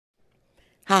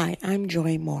Hi, I'm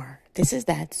Joy Moore. This is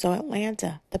That's So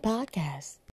Atlanta, the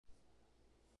podcast.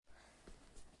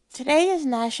 Today is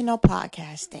National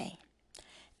Podcast Day.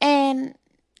 And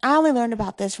I only learned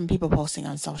about this from people posting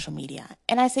on social media.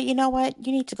 And I said, you know what?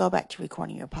 You need to go back to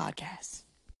recording your podcast.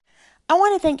 I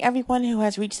want to thank everyone who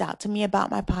has reached out to me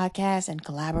about my podcast and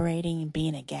collaborating and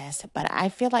being a guest. But I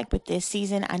feel like with this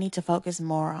season, I need to focus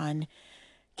more on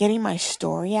getting my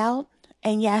story out.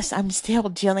 And yes, I'm still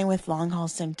dealing with long haul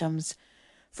symptoms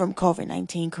from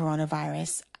COVID-19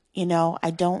 coronavirus.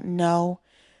 I don't know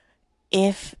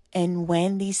if and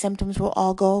when these symptoms will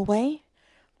all go away,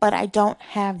 but I don't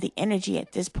have the energy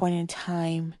at this point in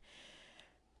time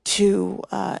to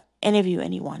interview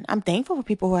anyone. I'm thankful for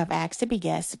people who have asked to be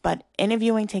guests, but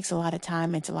interviewing takes a lot of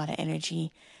time. It's a lot of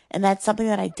energy. And that's something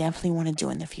that I definitely want to do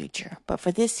in the future. But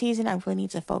for this season, I really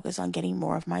need to focus on getting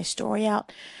more of my story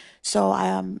out. So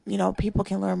people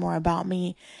can learn more about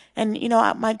me. And,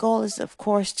 my goal is, of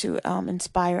course, to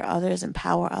inspire others,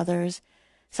 empower others.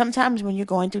 Sometimes when you're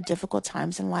going through difficult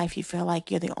times in life, you feel like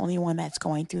you're the only one that's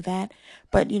going through that.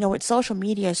 But, with social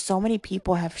media, so many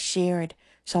people have shared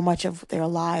so much of their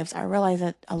lives. I realize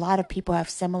that a lot of people have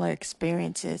similar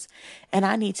experiences, and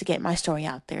I need to get my story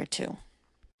out there too.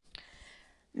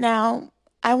 Now,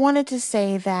 I wanted to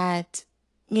say that,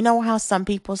 you know how some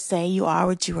people say you are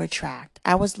what you attract.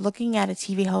 I was looking at a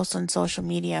TV host on social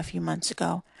media a few months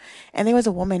ago, and there was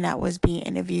a woman that was being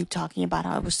interviewed talking about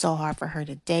how it was so hard for her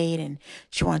to date and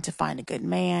she wanted to find a good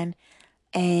man.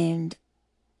 And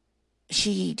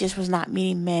she just was not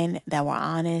meeting men that were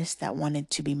honest, that wanted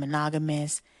to be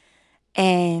monogamous.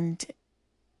 And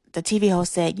the TV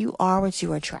host said, you are what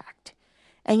you attract.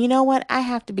 And you know what? I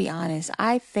have to be honest.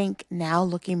 I think now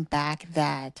looking back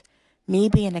that me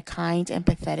being a kind,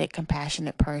 empathetic,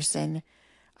 compassionate person,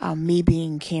 me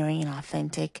being caring and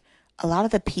authentic, a lot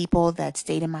of the people that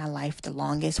stayed in my life the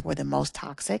longest were the most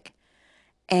toxic.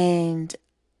 And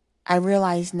I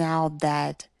realize now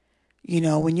that,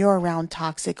 when you're around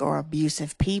toxic or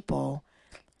abusive people,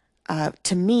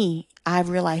 to me, I've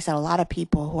realized that a lot of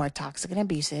people who are toxic and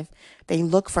abusive, they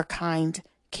look for kind,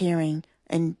 caring,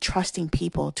 and trusting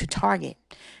people to target.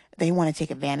 They want to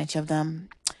take advantage of them.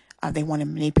 They want to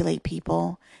manipulate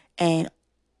people. And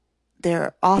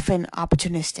they're often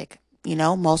opportunistic.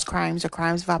 Most crimes are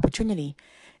crimes of opportunity.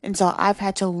 And so I've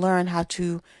had to learn how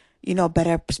to,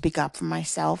 better speak up for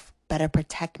myself, better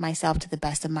protect myself to the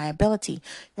best of my ability.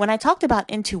 When I talked about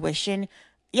intuition,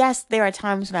 yes, there are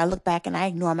times when I look back and I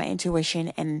ignore my intuition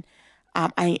and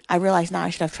I realize now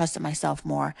I should have trusted myself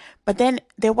more. But then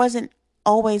there wasn't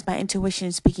always my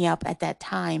intuition speaking up at that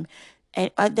time. And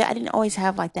I didn't always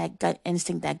have like that gut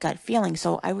instinct, that gut feeling.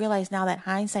 So I realize now that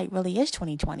hindsight really is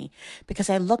 2020 because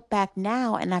I look back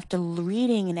now and after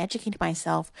reading and educating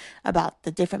myself about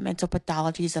the different mental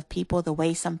pathologies of people, the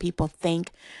way some people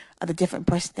think, the different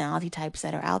personality types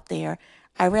that are out there,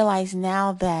 I realize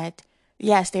now that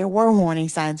yes, there were warning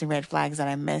signs and red flags that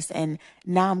I missed. And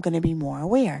now I'm going to be more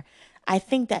aware. I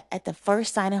think that at the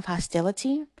first sign of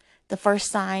hostility, the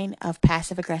first sign of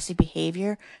passive aggressive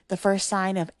behavior, the first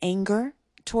sign of anger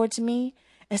towards me,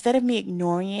 instead of me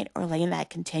ignoring it or letting that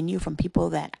continue from people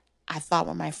that I thought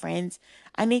were my friends,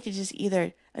 I need to just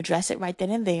either address it right then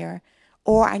and there,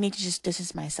 or I need to just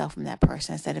distance myself from that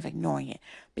person instead of ignoring it.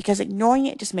 Because ignoring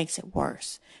it just makes it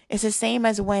worse. It's the same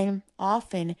as when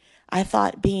often I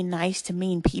thought being nice to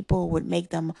mean people would make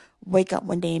them wake up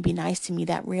one day and be nice to me.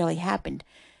 That rarely happened.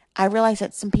 I realized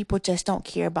that some people just don't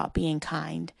care about being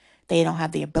kind. They don't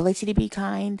have the ability to be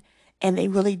kind, and they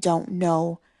really don't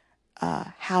know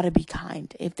how to be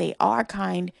kind. If they are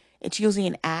kind, it's usually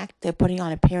an act. They're putting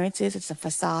on appearances. It's a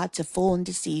facade to fool and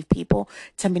deceive people,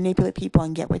 to manipulate people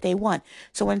and get what they want.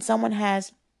 So when someone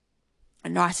has a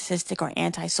narcissistic or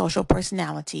antisocial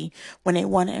personality, when they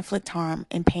want to inflict harm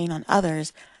and pain on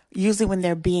others, usually when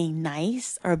they're being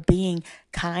nice or being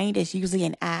kind, it's usually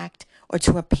an act or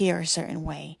to appear a certain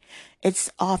way. It's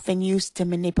often used to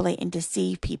manipulate and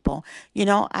deceive people.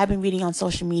 I've been reading on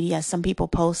social media, some people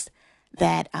post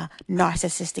that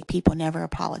narcissistic people never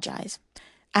apologize.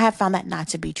 I have found that not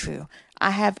to be true.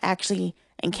 I have actually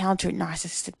encountered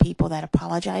narcissistic people that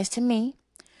apologize to me,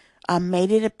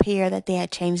 made it appear that they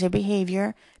had changed their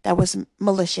behavior that was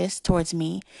malicious towards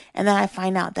me. And then I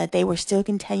find out that they were still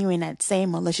continuing that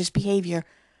same malicious behavior.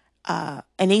 And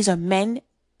these are men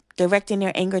directing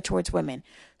their anger towards women.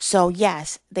 So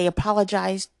yes, they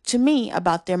apologized to me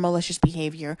about their malicious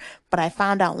behavior, but I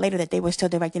found out later that they were still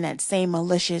directing that same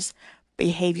malicious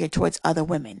behavior towards other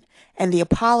women. And the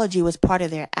apology was part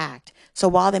of their act. So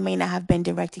while they may not have been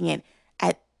directing it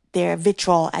at their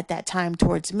vitriol at that time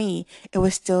towards me, it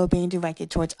was still being directed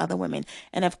towards other women.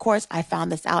 And of course, I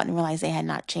found this out and realized they had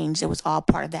not changed. It was all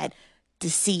part of that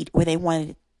deceit where they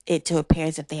wanted it to appear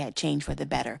as if they had changed for the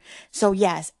better. So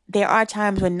yes, there are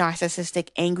times when narcissistic,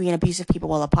 angry, and abusive people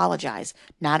will apologize.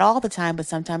 Not all the time, but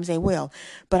sometimes they will.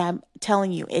 But I'm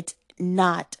telling you, it's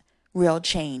not real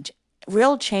change.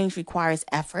 Real change requires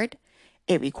effort.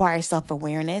 It requires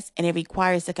self-awareness, and it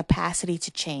requires the capacity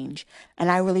to change.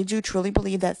 And I really do truly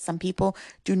believe that some people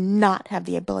do not have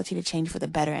the ability to change for the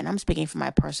better. And I'm speaking from my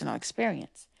personal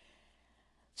experience.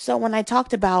 So when I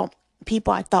talked about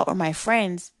people I thought were my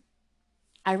friends,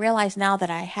 I realize now that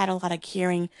I had a lot of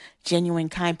caring, genuine,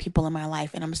 kind people in my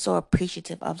life, and I'm so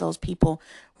appreciative of those people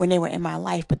when they were in my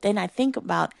life. But then I think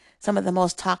about some of the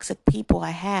most toxic people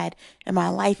I had in my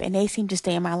life, and they seem to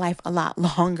stay in my life a lot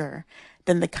longer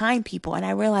than the kind people. And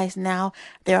I realize now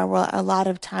there are a lot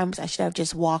of times I should have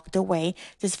just walked away,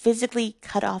 just physically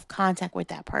cut off contact with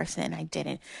that person, and I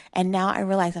didn't. And now I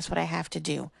realize that's what I have to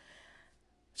do.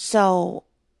 So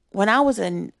when I was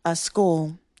in a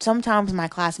school, sometimes my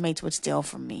classmates would steal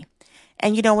from me.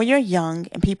 And when you're young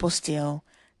and people steal,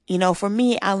 for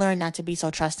me, I learned not to be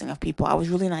so trusting of people. I was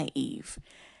really naive.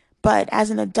 But as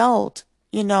an adult,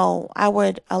 I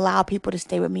would allow people to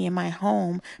stay with me in my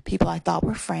home, people I thought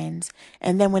were friends.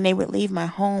 And then when they would leave my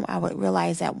home, I would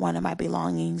realize that one of my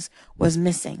belongings was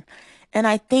missing. And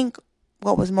I think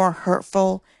what was more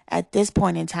hurtful at this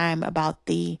point in time about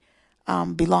the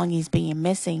belongings being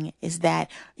missing is that,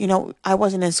 I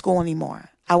wasn't in school anymore.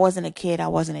 I wasn't a kid. I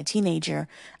wasn't a teenager.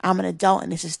 I'm an adult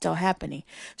and this is still happening.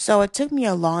 So it took me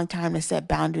a long time to set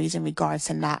boundaries in regards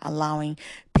to not allowing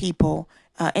people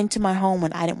into my home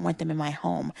when I didn't want them in my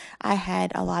home. I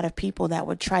had a lot of people that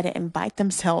would try to invite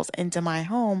themselves into my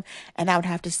home, and I would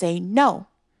have to say, no,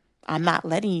 I'm not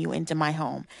letting you into my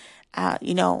home.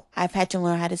 I've had to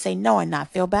learn how to say no and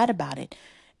not feel bad about it.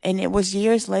 And it was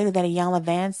years later that Iyanla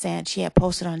Vanzant, she had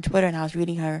posted on Twitter, and I was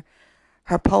reading her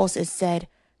post. It said,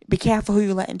 be careful who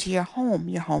you let into your home.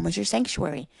 Your home is your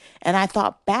sanctuary. And I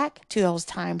thought back to those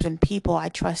times when people I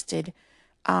trusted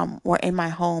were in my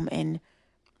home, and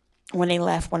when they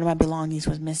left, one of my belongings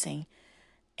was missing.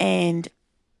 And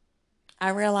I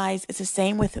realized it's the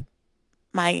same with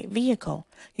my vehicle.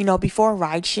 Before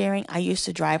ride sharing, I used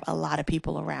to drive a lot of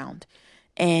people around,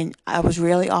 and I was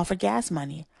rarely offered gas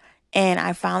money. And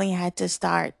I finally had to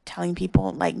start telling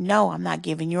people, like, no, I'm not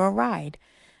giving you a ride.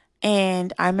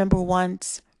 And I remember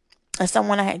once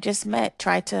someone I had just met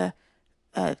tried to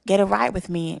get a ride with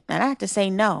me, and I had to say,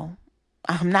 no,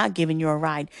 I'm not giving you a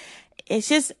ride. It's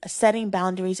just setting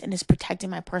boundaries, and it's protecting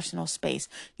my personal space.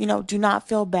 Do not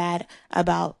feel bad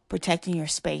about protecting your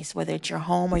space, whether it's your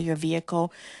home or your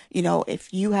vehicle.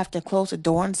 If you have to close the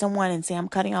door on someone and say, I'm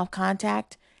cutting off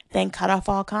contact, then cut off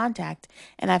all contact.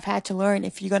 And I've had to learn,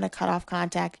 if you're going to cut off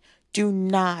contact, do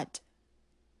not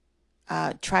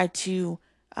try to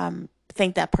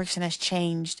think that person has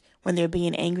changed when they're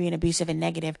being angry and abusive and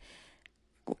negative.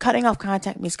 Cutting off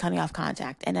contact means cutting off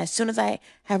contact. And as soon as I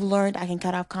have learned I can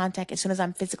cut off contact, as soon as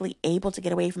I'm physically able to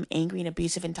get away from angry and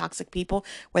abusive and toxic people,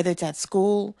 whether it's at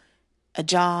school, a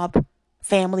job,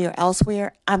 family, or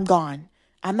elsewhere, I'm gone.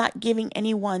 I'm not giving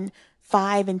anyone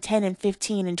 5 and 10 and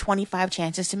 15 and 25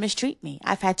 chances to mistreat me.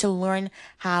 I've had to learn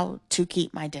how to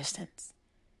keep my distance.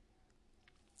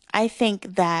 I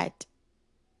think that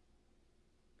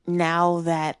now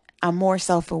that I'm more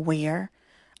self-aware,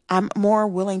 I'm more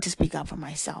willing to speak up for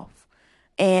myself.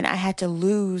 And I had to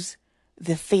lose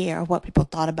the fear of what people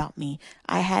thought about me.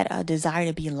 I had a desire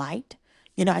to be liked.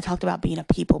 I talked about being a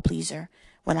people pleaser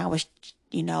when I was,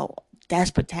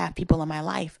 desperate to have people in my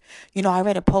life. I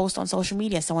read a post on social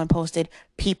media. Someone posted,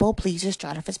 people pleasers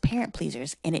start off as parent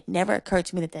pleasers. And it never occurred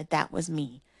to me that was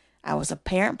me. I was a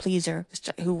parent pleaser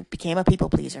who became a people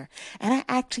pleaser. And I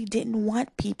actually didn't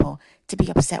want people to be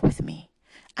upset with me.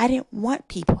 I didn't want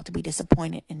people to be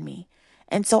disappointed in me.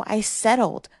 And so I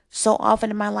settled so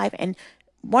often in my life. And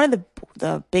one of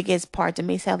the biggest parts of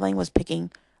me settling was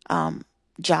picking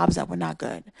jobs that were not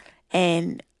good.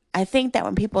 And I think that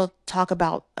when people talk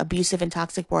about abusive and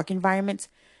toxic work environments,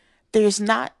 there's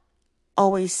not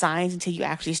always signs until you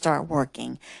actually start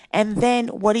working. And then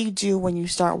what do you do when you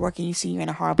start working? You see you're in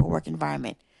a horrible work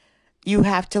environment. You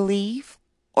have to leave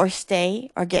or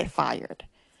stay or get fired.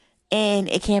 And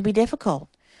it can be difficult.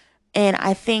 And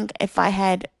I think if I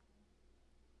had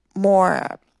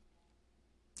more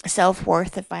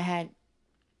self-worth, if I had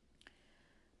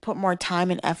put more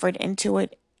time and effort into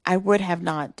it, I would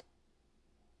not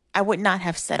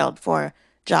have settled for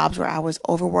jobs where I was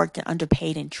overworked and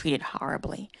underpaid and treated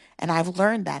horribly. And I've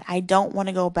learned that I don't want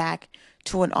to go back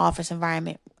to an office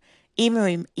environment,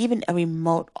 even a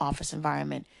remote office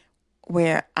environment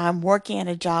where I'm working at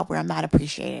a job where I'm not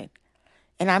appreciated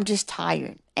and I'm just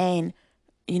tired. And,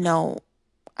 you know,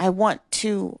 I want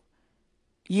to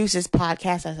use this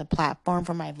podcast as a platform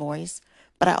for my voice,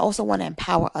 but I also want to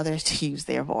empower others to use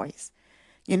their voice.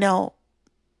 You know,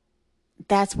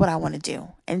 that's what I want to do.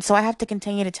 And so I have to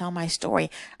continue to tell my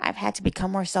story. I've had to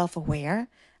become more self-aware.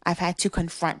 I've had to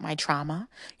confront my trauma.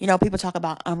 You know, people talk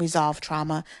about unresolved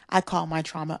trauma. I call my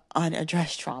trauma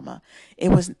unaddressed trauma.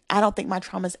 I don't think my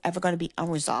trauma is ever going to be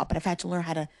unresolved, but I've had to learn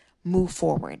how to move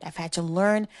forward. I've had to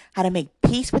learn how to make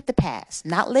peace with the past,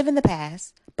 not live in the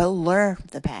past, but learn from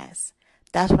the past.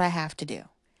 That's what I have to do.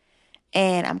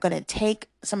 And I'm going to take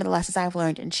some of the lessons I've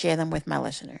learned and share them with my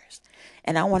listeners.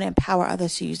 And I want to empower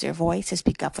others to use their voice, to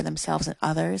speak up for themselves and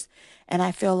others. And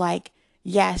I feel like,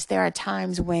 yes, there are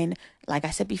times when, like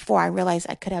I said before, I realized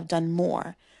I could have done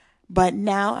more. But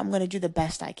now I'm going to do the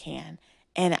best I can.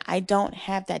 And I don't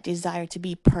have that desire to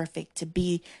be perfect, to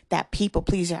be that people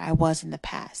pleaser I was in the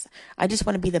past. I just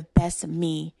want to be the best of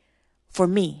me for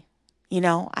me. You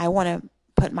know, I want to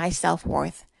put my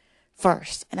self-worth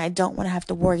first. And I don't want to have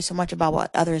to worry so much about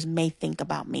what others may think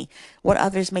about me. What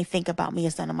others may think about me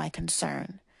is none of my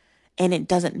concern. And it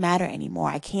doesn't matter anymore.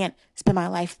 I can't spend my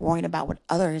life worrying about what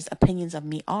others' opinions of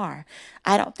me are.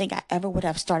 I don't think I ever would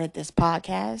have started this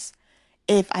podcast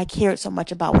if I cared so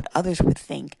much about what others would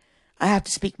think. I have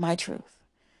to speak my truth.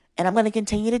 And I'm going to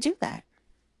continue to do that.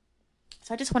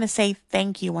 So I just want to say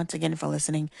thank you once again for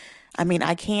listening. I mean,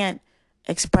 I can't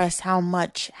express how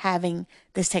much having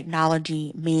this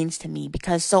technology means to me,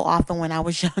 because so often when I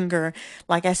was younger,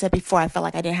 like I said before, I felt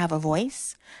like I didn't have a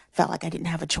voice, felt like I didn't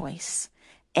have a choice.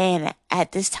 And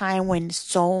at this time when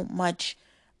so much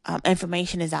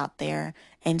information is out there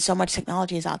and so much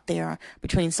technology is out there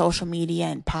between social media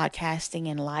and podcasting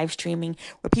and live streaming,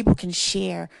 where people can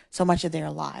share so much of their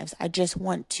lives, I just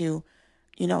want to,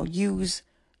 use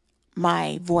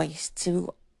my voice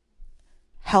to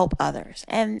help others.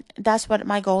 And that's what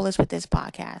my goal is with this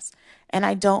podcast. And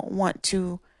I don't want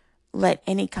to let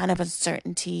any kind of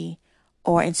uncertainty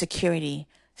or insecurity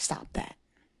stop that.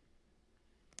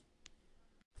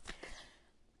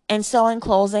 And so in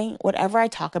closing, whatever I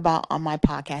talk about on my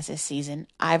podcast this season,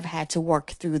 I've had to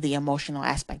work through the emotional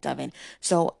aspect of it.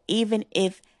 So even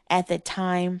if at the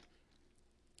time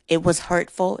it was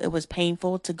hurtful, it was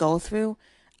painful to go through,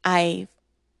 I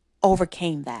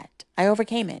overcame that. I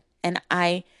overcame it. And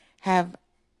I have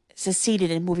succeeded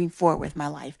in moving forward with my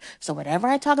life. So whatever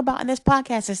I talk about in this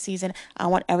podcast this season, I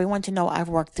want everyone to know I've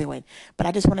worked through it. But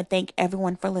I just want to thank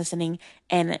everyone for listening,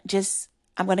 and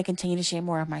I'm going to continue to share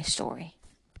more of my story.